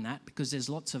underline that because there's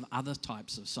lots of other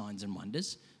types of signs and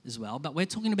wonders as well, but we're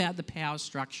talking about the power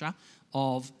structure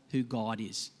of who God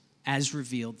is as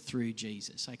revealed through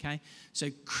Jesus, okay? So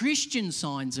Christian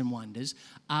signs and wonders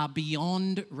are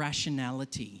beyond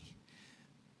rationality,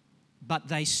 but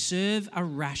they serve a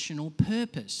rational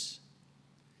purpose,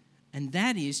 and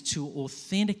that is to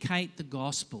authenticate the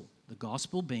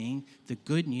gospel being the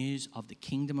good news of the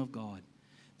kingdom of God.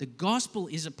 The gospel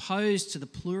is opposed to the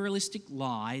pluralistic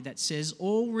lie that says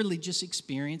all religious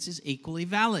experience is equally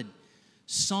valid.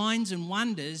 Signs and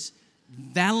wonders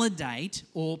validate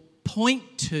or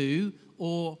point to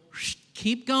or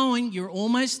keep going, you're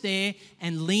almost there,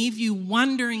 and leave you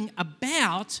wondering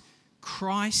about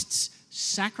Christ's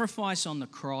sacrifice on the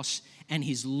cross and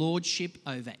his lordship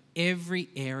over every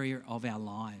area of our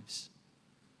lives.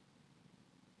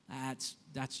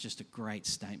 That's just a great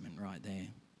statement right there.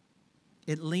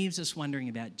 It leaves us wondering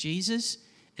about Jesus.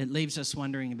 It leaves us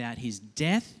wondering about his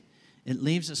death. It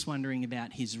leaves us wondering about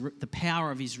the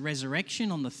power of his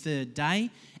resurrection on the third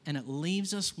day. And it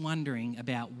leaves us wondering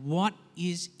about what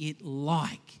is it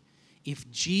like if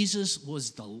Jesus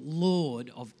was the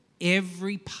Lord of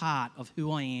every part of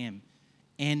who I am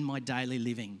and my daily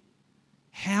living.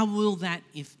 How will that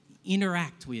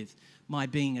interact with my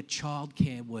being a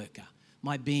childcare worker,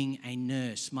 my being a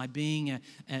nurse, my being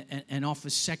an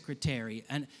office secretary,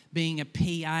 and being a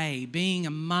PA, being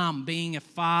a mum, being a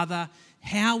father?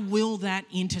 How will that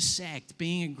intersect,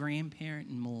 being a grandparent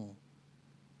and more?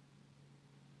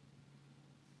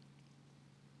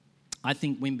 I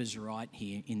think Wimber's right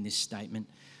here in this statement.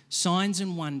 Signs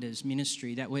and wonders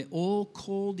ministry that we're all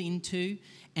called into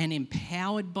and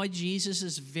empowered by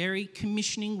Jesus' very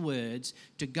commissioning words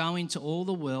to go into all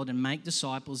the world and make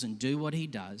disciples and do what he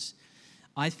does.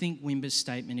 I think Wimber's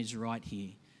statement is right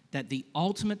here, that the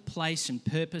ultimate place and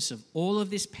purpose of all of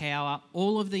this power,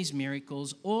 all of these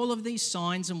miracles, all of these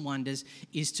signs and wonders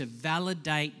is to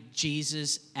validate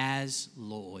Jesus as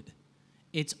Lord.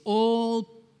 It's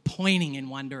all pointing in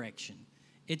one direction.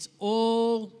 It's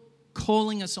all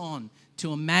calling us on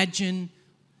to imagine,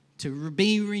 to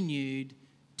be renewed,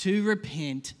 to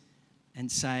repent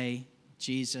and say,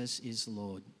 Jesus is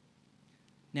Lord.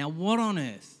 Now, what on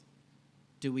earth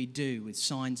do we do with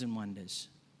signs and wonders?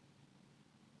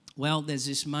 Well, there's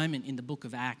this moment in the book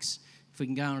of Acts. If we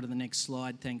can go on to the next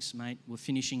slide. Thanks, mate. We're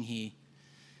finishing here.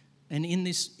 And in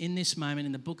this moment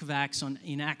in the book of Acts,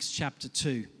 in Acts chapter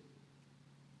 2,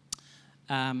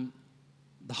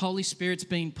 the Holy Spirit's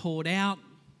being poured out.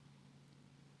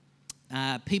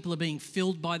 People are being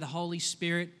filled by the Holy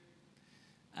Spirit.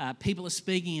 People are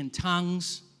speaking in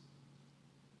tongues.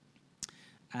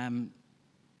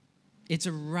 It's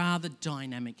a rather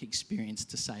dynamic experience,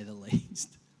 to say the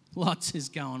least. Lots is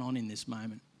going on in this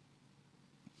moment.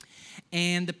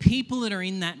 And the people that are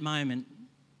in that moment,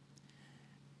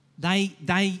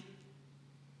 they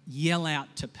yell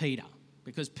out to Peter,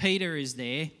 because Peter is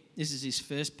there. This is his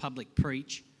first public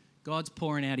preach. God's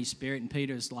pouring out his Spirit, and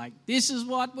Peter's like, this is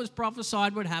what was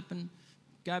prophesied would happen.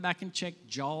 Go back and check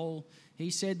Joel. He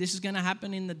said this is going to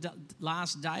happen in the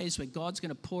last days, where God's going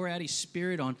to pour out his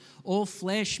Spirit on all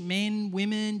flesh, men,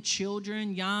 women,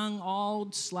 children, young,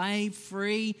 old, slave,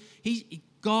 free.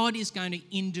 God is going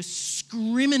to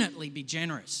indiscriminately be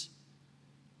generous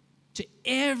to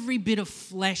every bit of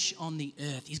flesh on the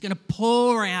earth. He's going to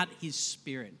pour out his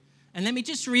Spirit. And let me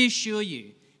just reassure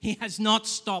you, he has not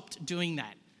stopped doing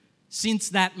that since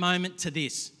that moment to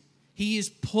this. He is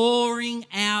pouring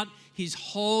out his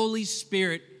Holy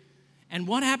Spirit. And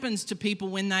what happens to people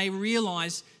when they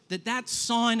realize that that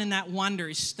sign and that wonder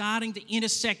is starting to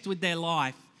intersect with their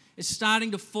life, it's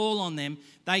starting to fall on them,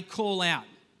 they call out.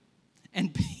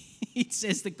 And it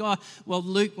says that God, well,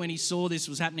 Luke, when he saw this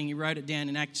was happening, he wrote it down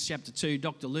in Acts chapter 2.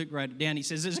 Dr. Luke wrote it down. He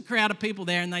says, there's a crowd of people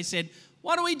there, and they said,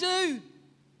 what do we do?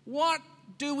 What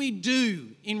do we do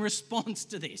in response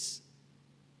to this?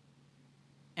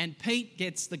 And Pete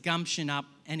gets the gumption up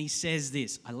and he says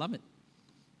this. I love it.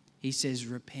 He says,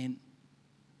 repent.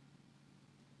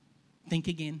 think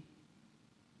again.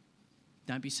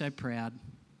 Don't be so proud.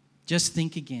 Just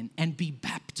think again and be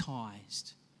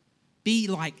baptized. Be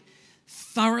like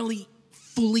thoroughly,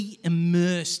 fully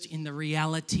immersed in the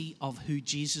reality of who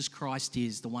Jesus Christ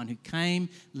is, the one who came,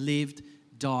 lived,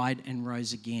 died, and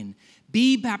rose again.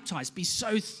 Be baptized. Be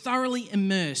so thoroughly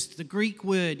immersed. The Greek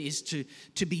word is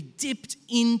to be dipped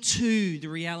into the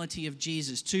reality of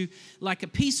Jesus. To, like a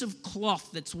piece of cloth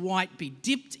that's white, be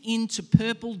dipped into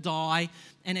purple dye.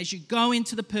 And as you go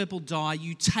into the purple dye,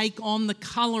 you take on the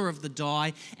color of the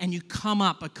dye and you come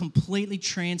up a completely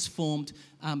transformed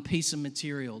piece of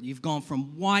material. You've gone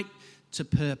from white to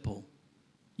purple.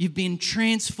 You've been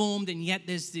transformed, and yet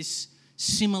there's this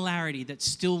similarity that's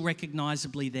still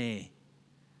recognizably there.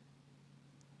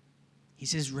 He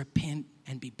says, repent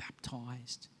and be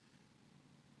baptized.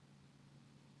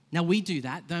 Now, we do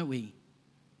that, don't we?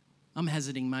 I'm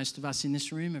hazarding most of us in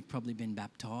this room have probably been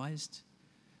baptized.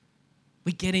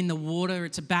 We get in the water.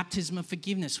 It's a baptism of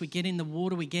forgiveness. We get in the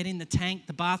water. We get in the tank,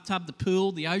 the bathtub, the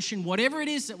pool, the ocean, whatever it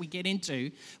is that we get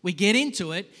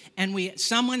into it, and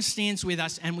someone stands with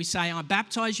us and we say, I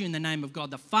baptize you in the name of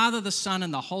God, the Father, the Son,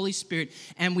 and the Holy Spirit,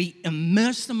 and we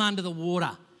immerse them under the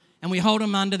water, and we hold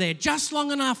them under there just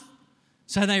long enough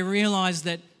so they realize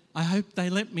that, I hope they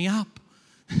let me up.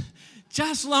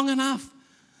 Just long enough.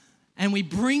 And we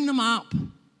bring them up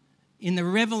in the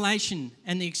revelation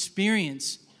and the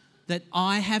experience that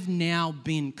I have now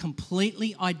been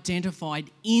completely identified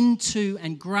into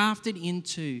and grafted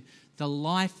into the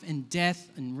life and death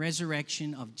and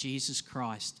resurrection of Jesus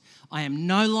Christ. I am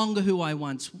no longer who I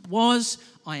once was.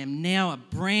 I am now a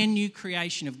brand new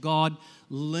creation of God,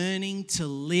 learning to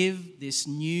live this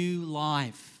new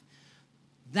life.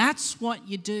 That's what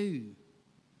you do.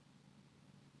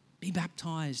 Be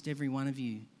baptized, every one of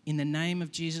you, in the name of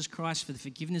Jesus Christ for the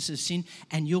forgiveness of sin,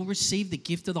 and you'll receive the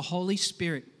gift of the Holy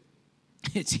Spirit.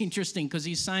 It's interesting because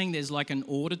he's saying there's like an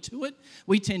order to it.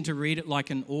 We tend to read it like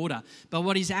an order. But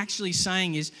what he's actually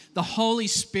saying is the Holy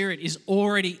Spirit is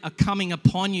already coming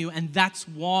upon you, and that's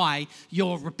why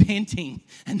you're repenting.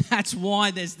 And that's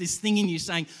why there's this thing in you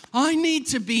saying, I need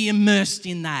to be immersed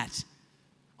in that.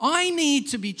 I need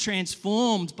to be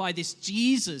transformed by this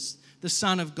Jesus, the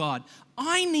Son of God.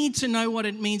 I need to know what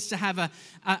it means to have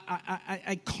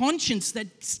a conscience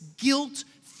that's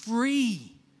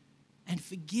guilt-free and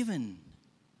forgiven.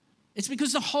 It's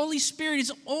because the Holy Spirit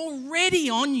is already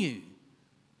on you.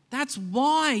 That's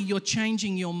why you're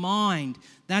changing your mind.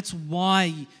 That's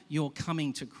why you're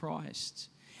coming to Christ.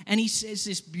 And he says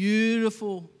this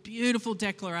beautiful, beautiful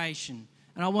declaration.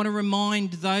 And I want to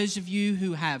remind those of you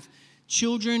who have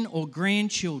children or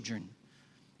grandchildren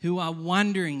who are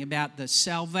wondering about the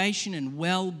salvation and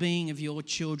well-being of your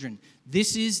children.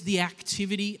 This is the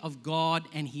activity of God,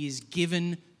 and he is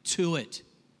given to it.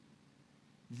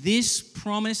 This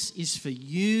promise is for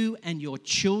you and your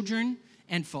children,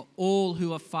 and for all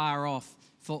who are far off,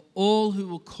 for all who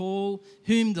will call,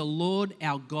 whom the Lord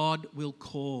our God will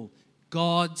call.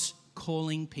 God's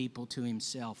calling people to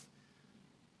himself.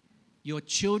 Your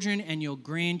children and your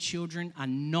grandchildren are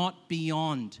not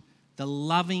beyond the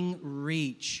loving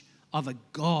reach of a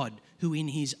God who in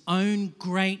his own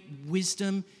great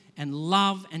wisdom and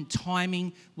love and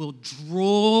timing will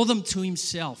draw them to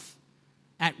himself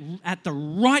at the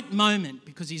right moment,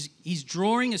 because he's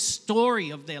drawing a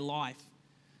story of their life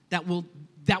that will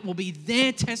be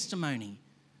their testimony,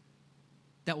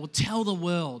 that will tell the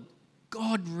world,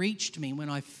 God reached me when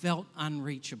I felt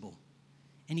unreachable.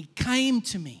 And he came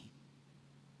to me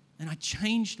and I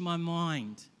changed my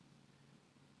mind.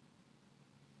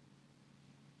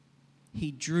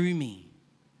 He drew me,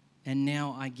 and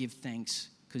now I give thanks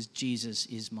because Jesus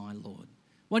is my Lord.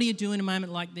 What do you do in a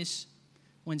moment like this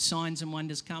when signs and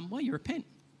wonders come? Well, you repent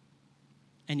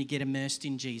and you get immersed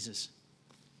in Jesus.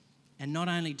 And not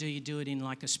only do you do it in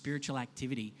like a spiritual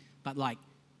activity, but like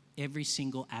every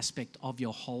single aspect of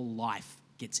your whole life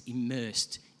gets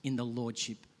immersed in the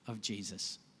lordship of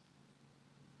Jesus.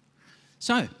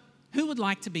 So, who would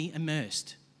like to be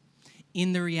immersed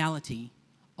in the reality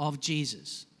of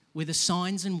Jesus with a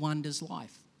signs and wonders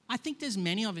life? I think there's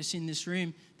many of us in this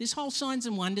room. This whole signs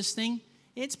and wonders thing,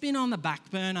 it's been on the back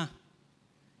burner.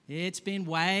 It's been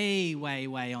way, way,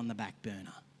 way on the back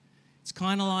burner. It's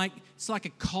kind of like, it's like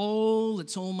a coal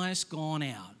that's almost gone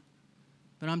out.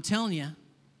 But I'm telling you,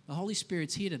 the Holy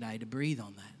Spirit's here today to breathe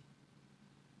on that.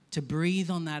 To breathe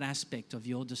on that aspect of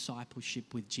your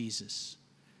discipleship with Jesus.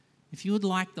 If you would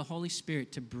like the Holy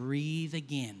Spirit to breathe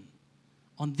again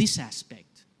on this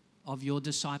aspect of your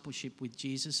discipleship with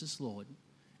Jesus as Lord,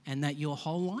 and that your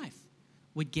whole life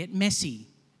would get messy,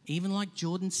 even like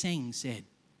Jordan Seng said,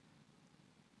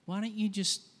 why don't you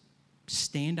just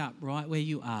stand up right where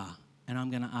you are And I'm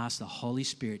going to ask the Holy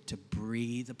Spirit to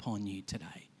breathe upon you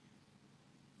today.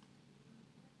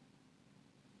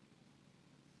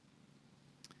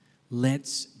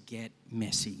 Let's get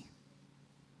messy.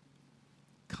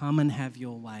 Come and have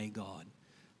your way, God.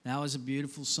 That was a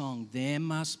beautiful song. There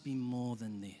must be more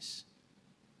than this.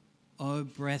 O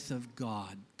breath of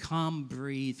God, come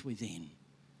breathe within.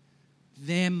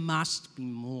 There must be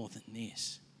more than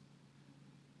this.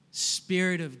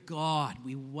 Spirit of God,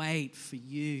 we wait for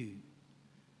you.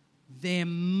 There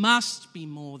must be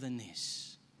more than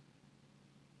this.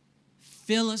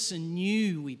 Fill us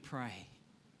anew, we pray.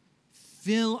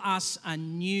 Fill us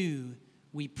anew,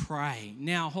 we pray.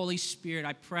 Now, Holy Spirit,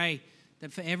 I pray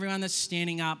that for everyone that's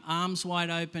standing up, arms wide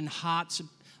open, hearts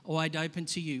wide open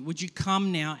to you, would you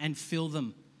come now and fill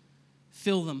them?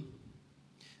 Fill them.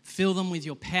 Fill them with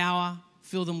your power.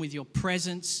 Fill them with your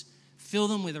presence. Fill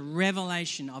them with a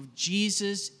revelation of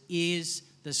Jesus is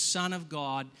the Son of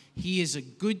God. He is a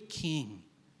good King.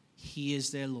 He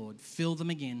is their Lord. Fill them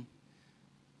again.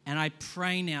 And I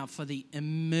pray now for the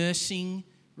immersing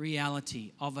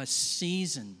reality of a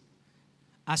season.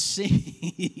 A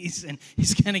season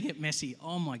is going to get messy.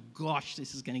 Oh my gosh,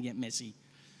 this is going to get messy.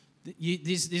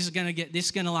 This is going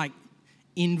to like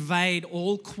invade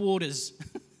all quarters.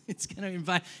 It's going to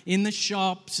invade in the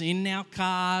shops, in our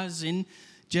cars, in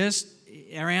just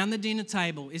around the dinner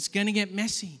table. It's going to get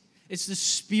messy. It's the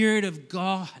Spirit of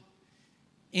God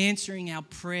answering our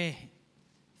prayer.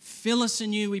 Fill us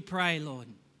anew, we pray, Lord.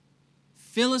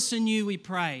 Fill us anew, we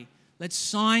pray. Let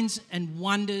signs and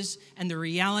wonders and the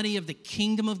reality of the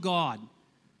kingdom of God,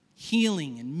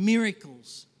 healing and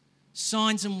miracles,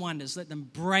 signs and wonders, let them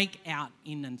break out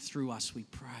in and through us, we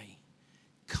pray.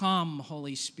 Come,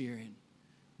 Holy Spirit.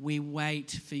 We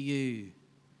wait for you.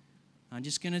 I'm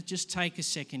just going to take a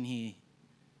second here.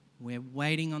 We're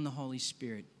waiting on the Holy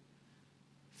Spirit.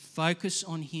 Focus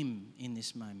on Him in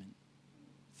this moment.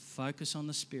 Focus on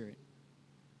the Spirit.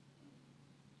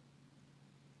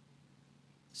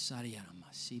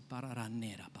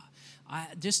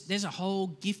 There's a whole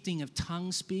gifting of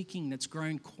tongue speaking that's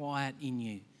grown quiet in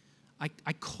you.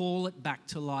 I call it back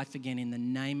to life again in the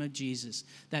name of Jesus.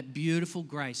 That beautiful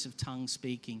grace of tongue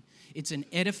speaking. It's an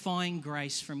edifying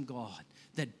grace from God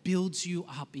that builds you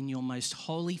up in your most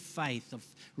holy faith of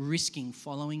risking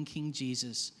following King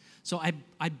Jesus. So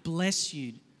I bless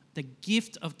you, the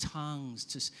gift of tongues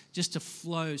just to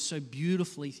flow so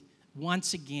beautifully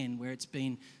once again where it's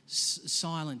been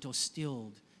silent or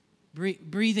stilled.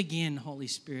 Breathe again, Holy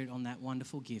Spirit, on that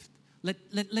wonderful gift. Let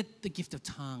the gift of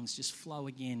tongues just flow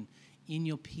again in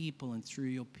your people and through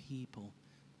your people.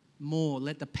 More.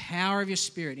 Let the power of your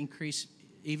Spirit increase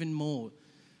even more.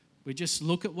 We just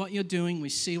look at what you're doing, we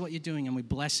see what you're doing, and we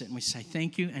bless it, and we say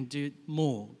thank you and do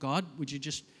more. God, would you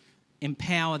just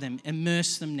empower them,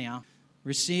 immerse them now.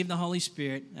 Receive the Holy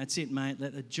Spirit. That's it, mate.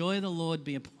 Let the joy of the Lord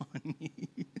be upon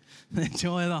you. The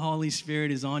joy of the Holy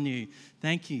Spirit is on you.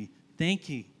 Thank you. Thank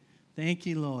you. Thank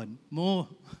you, Lord. More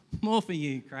for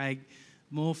you, Craig.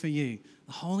 More for you.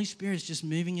 The Holy Spirit is just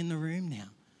moving in the room now.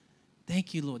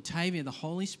 Thank you, Lord. Tavia, the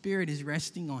Holy Spirit is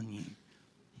resting on you.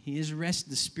 He is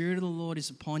rested. The Spirit of the Lord is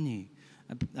upon you.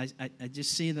 I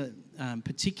just see that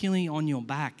particularly on your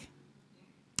back.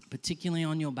 Particularly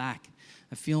on your back.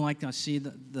 I feel like I see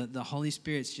the Holy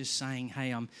Spirit's just saying,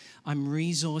 hey, I'm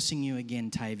resourcing you again,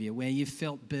 Tavia, where you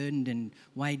felt burdened and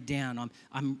weighed down.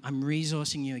 I'm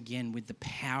resourcing you again with the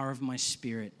power of my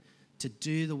Spirit to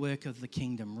do the work of the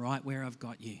kingdom right where I've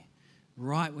got you.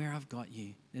 Right where I've got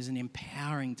you. There's an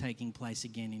empowering taking place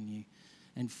again in you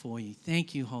and for you.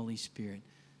 Thank you, Holy Spirit.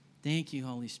 Thank you,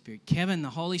 Holy Spirit. Kevin, the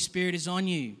Holy Spirit is on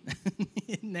you.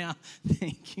 Now,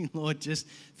 thank you, Lord. Just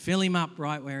fill him up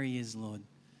right where he is, Lord.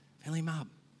 Fill him up.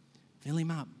 Fill him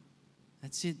up.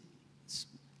 That's it. It's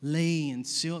Lee and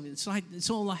Sylvia. It's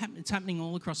happening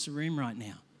all across the room right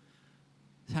now.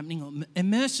 It's happening.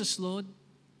 Immerse us, Lord.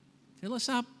 Fill us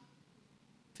up.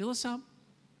 Fill us up.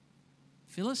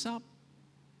 Fill us up.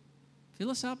 Fill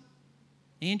us up.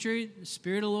 Andrew, the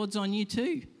Spirit of the Lord's on you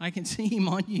too. I can see him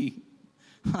on you.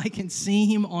 I can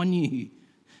see him on you.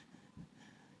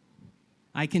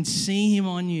 I can see him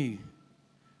on you.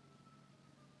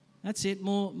 That's it.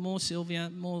 More Sylvia.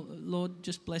 More, Lord,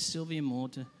 just bless Sylvia more.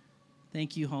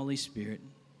 Thank you, Holy Spirit.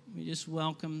 We just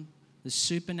welcome the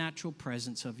supernatural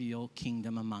presence of your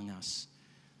kingdom among us.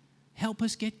 Help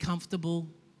us get comfortable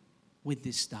with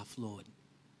this stuff, Lord.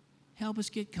 Help us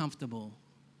get comfortable.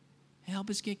 Help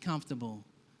us get comfortable.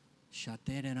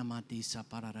 Thank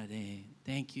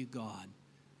you, God.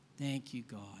 Thank you,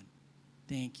 God.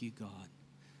 Thank you, God.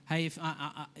 Hey,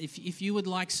 if you would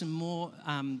like some more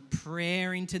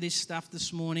prayer into this stuff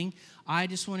this morning, I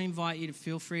just want to invite you to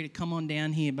feel free to come on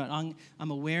down here. But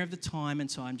I'm aware of the time,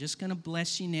 and so I'm just going to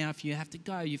bless you now. If you have to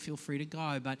go, you feel free to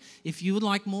go. But if you would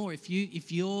like more, if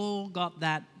you've got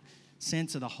that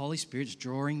sense of the Holy Spirit's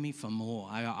drawing me for more,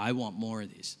 I want more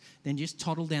of this, then just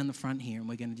toddle down the front here, and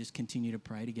we're going to just continue to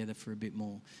pray together for a bit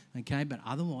more. Okay? But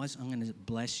otherwise, I'm going to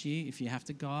bless you. If you have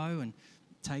to go and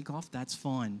take off, that's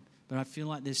fine. But I feel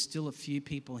like there's still a few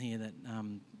people here that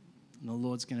the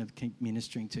Lord's going to keep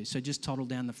ministering to. So just toddle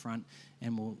down the front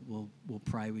and we'll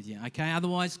pray with you. Okay,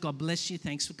 otherwise, God bless you.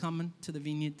 Thanks for coming to the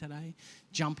Vineyard today.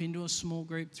 Jump into a small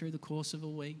group through the course of a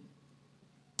week.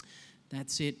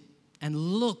 That's it. And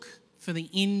look for the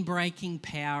in-breaking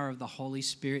power of the Holy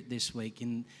Spirit this week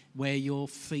in where your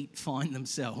feet find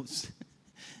themselves.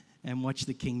 And watch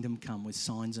the kingdom come with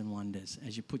signs and wonders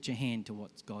as you put your hand to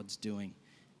what God's doing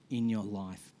in your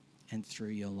life and through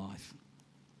your life.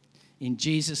 In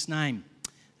Jesus' name,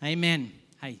 amen.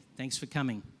 Hey, thanks for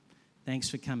coming. Thanks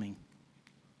for coming.